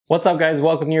What's up, guys?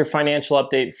 Welcome to your financial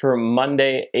update for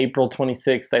Monday, April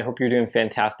 26th. I hope you're doing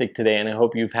fantastic today, and I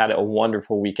hope you've had a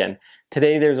wonderful weekend.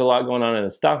 Today, there's a lot going on in the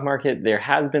stock market. There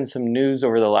has been some news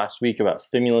over the last week about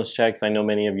stimulus checks. I know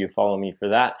many of you follow me for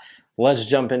that. Let's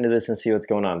jump into this and see what's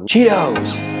going on.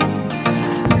 Cheetos!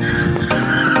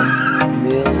 $1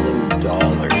 million.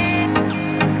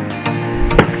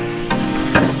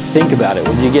 Think about it.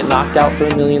 Would you get knocked out for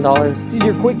 $1 million? This is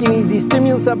your quick and easy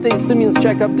stimulus update, stimulus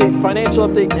check update, financial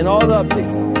update, and all the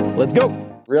updates. Let's go.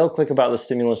 Real quick about the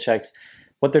stimulus checks.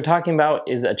 What they're talking about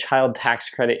is a child tax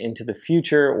credit into the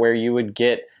future where you would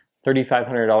get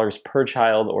 $3,500 per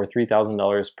child or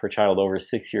 $3,000 per child over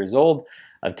 6 years old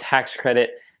of tax credit.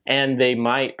 And they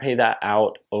might pay that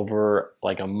out over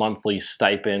like a monthly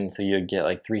stipend. So you'd get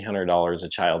like $300 a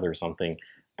child or something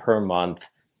per month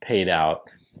paid out.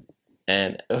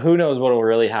 And who knows what will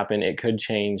really happen. It could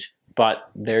change, but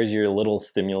there's your little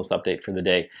stimulus update for the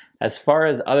day. As far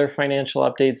as other financial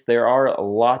updates, there are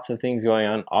lots of things going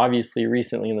on. Obviously,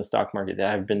 recently in the stock market,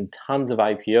 there have been tons of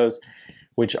IPOs,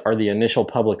 which are the initial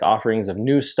public offerings of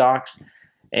new stocks.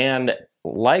 And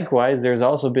likewise, there's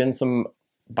also been some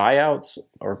buyouts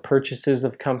or purchases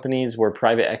of companies where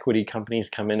private equity companies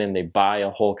come in and they buy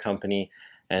a whole company.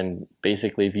 And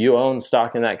basically, if you own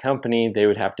stock in that company, they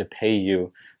would have to pay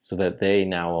you so that they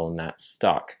now own that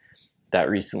stock. That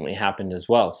recently happened as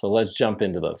well. So let's jump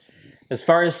into those. As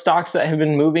far as stocks that have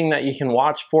been moving that you can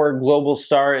watch for,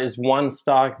 Globalstar is one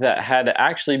stock that had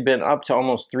actually been up to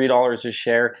almost $3 a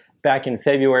share back in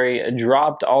February. It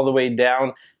dropped all the way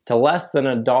down to less than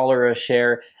 $1 a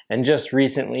share and just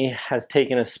recently has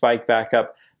taken a spike back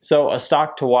up. So a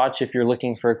stock to watch if you're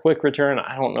looking for a quick return.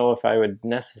 I don't know if I would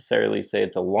necessarily say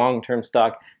it's a long-term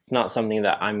stock. It's not something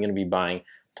that I'm going to be buying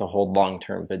to hold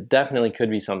long-term, but definitely could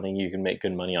be something you can make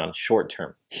good money on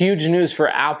short-term. Huge news for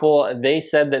Apple. They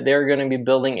said that they're going to be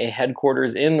building a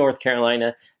headquarters in North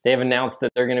Carolina. They have announced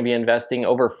that they're going to be investing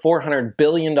over $400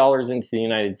 billion into the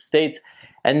United States.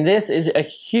 And this is a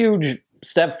huge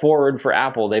step forward for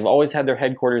Apple. They've always had their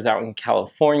headquarters out in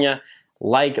California.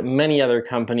 Like many other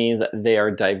companies, they are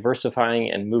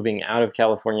diversifying and moving out of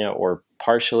California or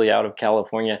partially out of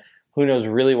California. Who knows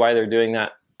really why they're doing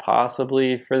that?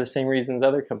 Possibly for the same reasons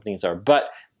other companies are. But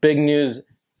big news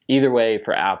either way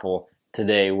for Apple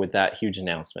today with that huge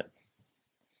announcement.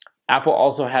 Apple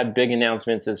also had big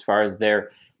announcements as far as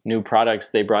their new products.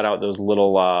 They brought out those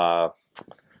little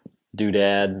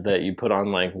doodads that you put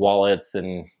on like wallets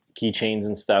and keychains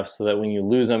and stuff so that when you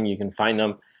lose them, you can find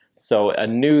them. So a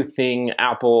new thing.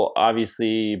 Apple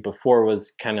obviously before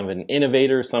was kind of an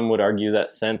innovator. Some would argue that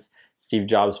since Steve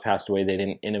Jobs passed away, they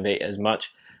didn't innovate as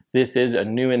much. This is a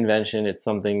new invention. It's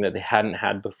something that they hadn't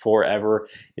had before ever.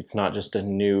 It's not just a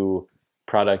new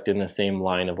product in the same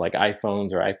line of like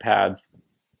iPhones or iPads.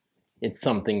 It's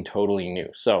something totally new.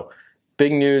 So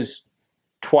big news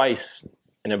twice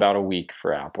in about a week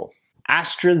for Apple.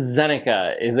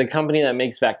 AstraZeneca is a company that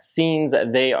makes vaccines.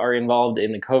 They are involved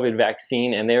in the COVID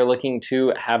vaccine and they're looking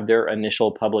to have their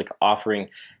initial public offering.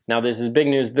 Now this is big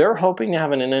news. They're hoping to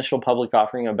have an initial public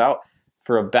offering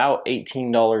for about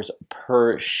 $18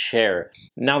 per share.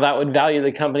 Now that would value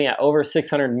the company at over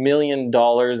 $600 million.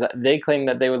 They claim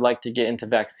that they would like to get into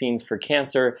vaccines for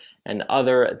cancer and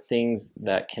other things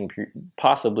that can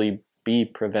possibly be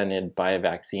prevented by a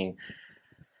vaccine.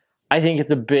 I think it's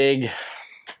a big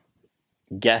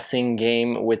guessing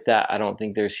game with that. I don't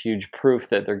think there's huge proof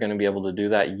that they're going to be able to do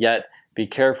that yet. Be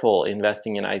careful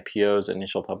investing in IPOs,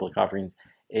 initial public offerings.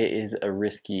 It is a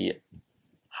risky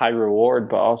high reward,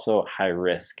 but also high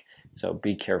risk. So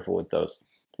be careful with those.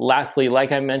 Lastly,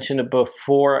 like I mentioned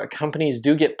before, companies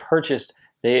do get purchased.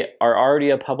 They are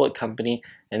already a public company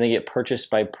and they get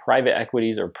purchased by private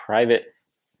equities or private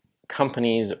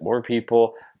companies or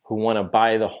people who want to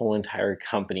buy the whole entire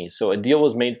company. So a deal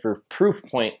was made for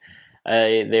Proofpoint.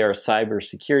 They are a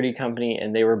cybersecurity company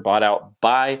and they were bought out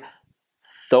by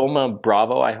Thoma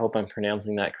Bravo. I hope I'm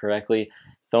pronouncing that correctly.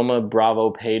 Thoma Bravo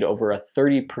paid over a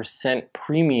 30%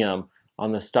 premium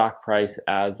on the stock price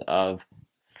as of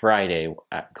Friday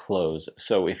at close.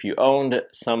 So if you owned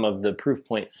some of the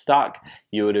Proofpoint stock,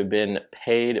 you would have been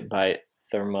paid by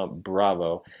Thoma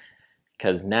Bravo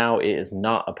because now it is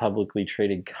not a publicly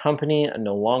traded company.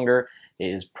 No longer. It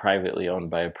is privately owned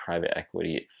by a private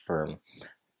equity firm.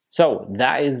 So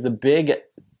that is the big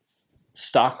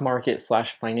stock market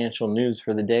 / financial news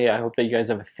for the day. I hope that you guys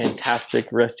have a fantastic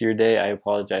rest of your day. I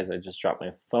apologize, I just dropped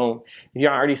my phone. If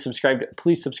you're not already subscribed,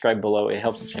 please subscribe below. It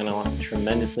helps the channel out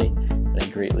tremendously and I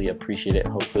greatly appreciate it.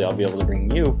 Hopefully I'll be able to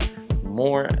bring you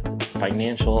more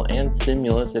financial and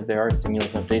stimulus if there are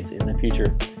stimulus updates in the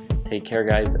future. Take care,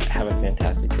 guys. Have a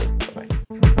fantastic day. Bye-bye.